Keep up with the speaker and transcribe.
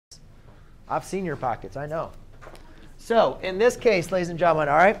I've seen your pockets, I know. So in this case, ladies and gentlemen,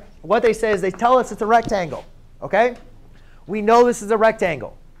 all right, what they say is they tell us it's a rectangle. OK? We know this is a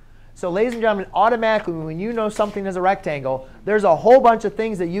rectangle. So ladies and gentlemen, automatically, when you know something is a rectangle, there's a whole bunch of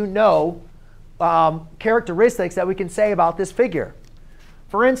things that you know, characteristics that we can say about this figure.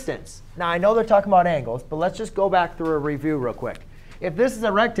 For instance, now I know they're talking about angles, but let's just go back through a review real quick. If this is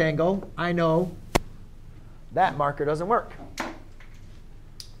a rectangle, I know that marker doesn't work.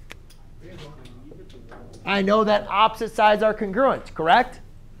 I know that opposite sides are congruent, correct?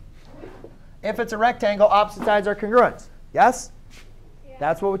 If it's a rectangle, opposite sides are congruent. Yes? Yeah.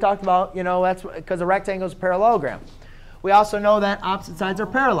 That's what we talked about. You know, that's because a rectangle is a parallelogram. We also know that opposite sides are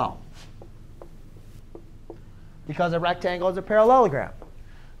parallel, because a rectangle is a parallelogram,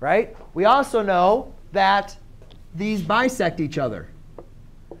 right? We also know that these bisect each other.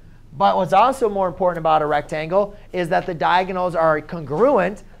 But what's also more important about a rectangle is that the diagonals are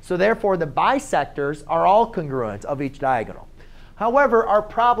congruent. So therefore, the bisectors are all congruent of each diagonal. However, our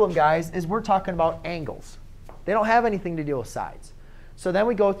problem, guys, is we're talking about angles. They don't have anything to do with sides. So then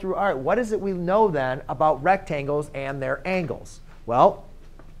we go through, all right, what is it we know then about rectangles and their angles? Well,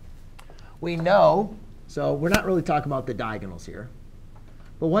 we know, so we're not really talking about the diagonals here.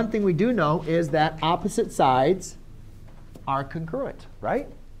 But one thing we do know is that opposite sides are congruent, right?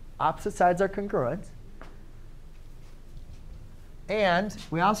 Opposite sides are congruent. And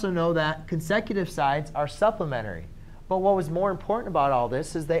we also know that consecutive sides are supplementary. But what was more important about all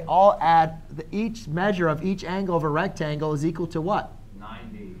this is they all add, each measure of each angle of a rectangle is equal to what?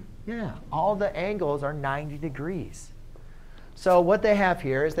 90. Yeah, all the angles are 90 degrees. So what they have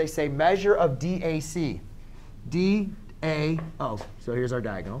here is they say measure of DAC. D-A-O. So here's our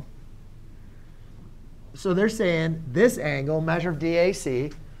diagonal. So they're saying this angle, measure of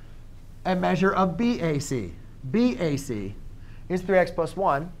DAC, and measure of BAC. BAC is 3x plus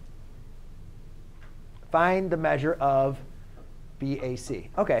 1. Find the measure of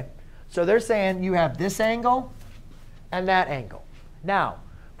BAC. OK, so they're saying you have this angle and that angle. Now,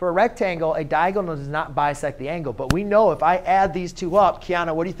 for a rectangle, a diagonal does not bisect the angle. But we know if I add these two up,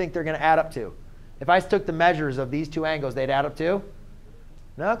 Kiana, what do you think they're going to add up to? If I took the measures of these two angles, they'd add up to?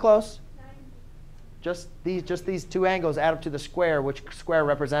 No, close. 90. Just these two angles add up to the square, which square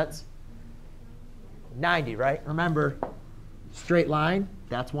represents 90, right? Remember, straight line,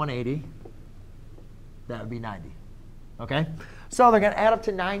 that's 180. That would be 90. OK? So they're going to add up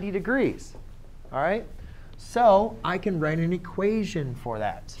to 90 degrees. All right? So I can write an equation for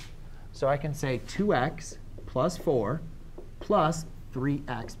that. So I can say 2x plus 4 plus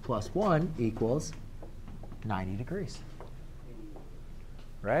 3x plus 1 equals 90 degrees.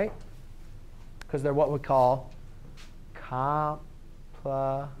 Right? Because they're what we call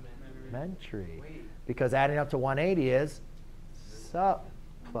complementary. Because adding up to 180 is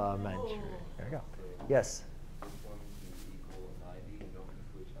supplementary. There we go. Yes?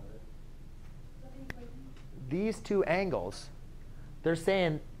 These two angles, they're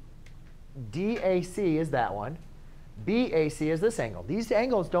saying DAC is that one. BAC is this angle. These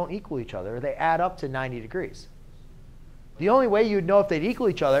angles don't equal each other. They add up to 90 degrees. The only way you'd know if they'd equal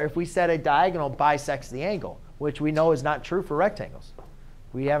each other if we said a diagonal bisects the angle, which we know is not true for rectangles.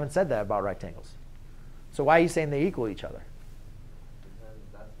 We haven't said that about rectangles. So why are you saying they equal each other? Because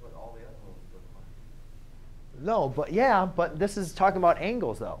that's what all the other ones look like. No, but yeah, but this is talking about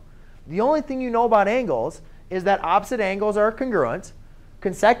angles, though. The only thing you know about angles is that opposite angles are congruent,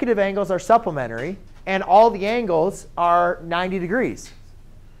 consecutive angles are supplementary, and all the angles are 90 degrees.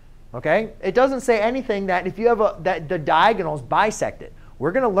 OK? It doesn't say anything that if you have that the diagonals bisect it.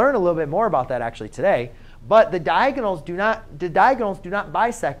 We're going to learn a little bit more about that actually today. But the diagonals do not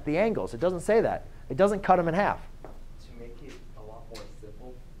bisect the angles. It doesn't say that. It doesn't cut them in half. To make it a lot more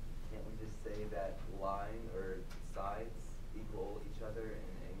simple, can't we just say that line or sides equal each other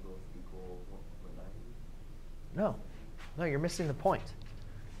and angles equal 190? No. No, you're missing the point.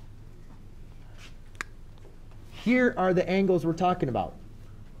 Here are the angles we're talking about.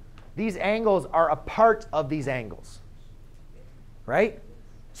 These angles are a part of these angles, right?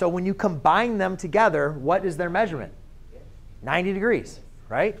 So when you combine them together, what is their measurement? 90 degrees,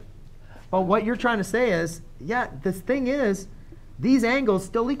 right? But what you're trying to say is, yeah, the thing is, these angles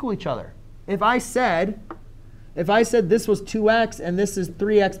still equal each other. If I said this was 2x and this is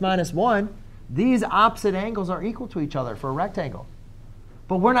 3x minus 1, these opposite angles are equal to each other for a rectangle.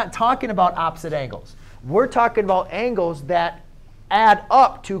 But we're not talking about opposite angles. We're talking about angles that add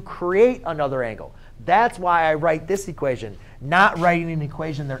up to create another angle. That's why I write this equation, not writing an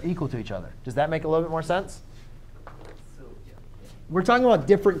equation they're equal to each other. Does that make a little bit more sense? We're talking about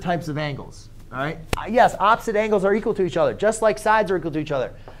different types of angles. All right? Yes, opposite angles are equal to each other, just like sides are equal to each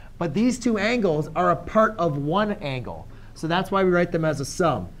other. But these two angles are a part of one angle. So that's why we write them as a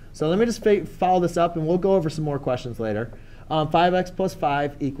sum. So let me just follow this up, and we'll go over some more questions later. 5x plus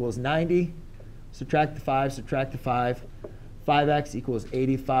 5 equals 90. Subtract the 5, subtract the 5. 5x equals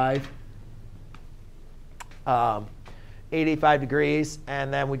 85. 85 degrees,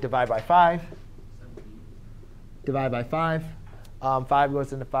 and then we divide by 5. Divide by 5. 5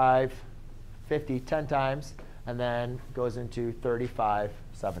 goes into 5, 50 10 times, and then goes into 35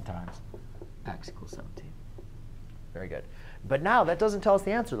 7 times. X equals 17. Very good. But now that doesn't tell us the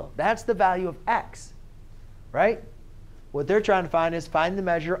answer, though. That's the value of x, right? What they're trying to find is find the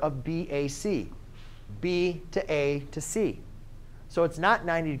measure of BAC, B to A to C. So it's not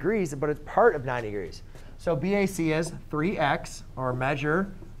 90 degrees, but it's part of 90 degrees. So BAC is 3x, or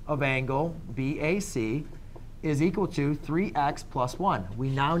measure of angle BAC, is equal to 3x plus 1. We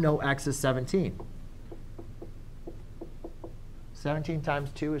now know x is 17. 17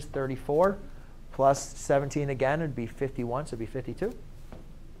 times 2 is 34. Plus 17 again would be 51, so it would be 52,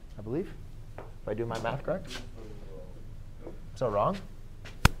 I believe, if I do my math correct. So wrong?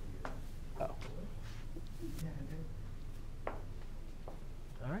 Oh.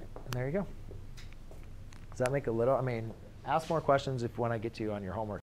 All right, and there you go. Does that make a little, I mean, ask more questions if when I get to you on your homework.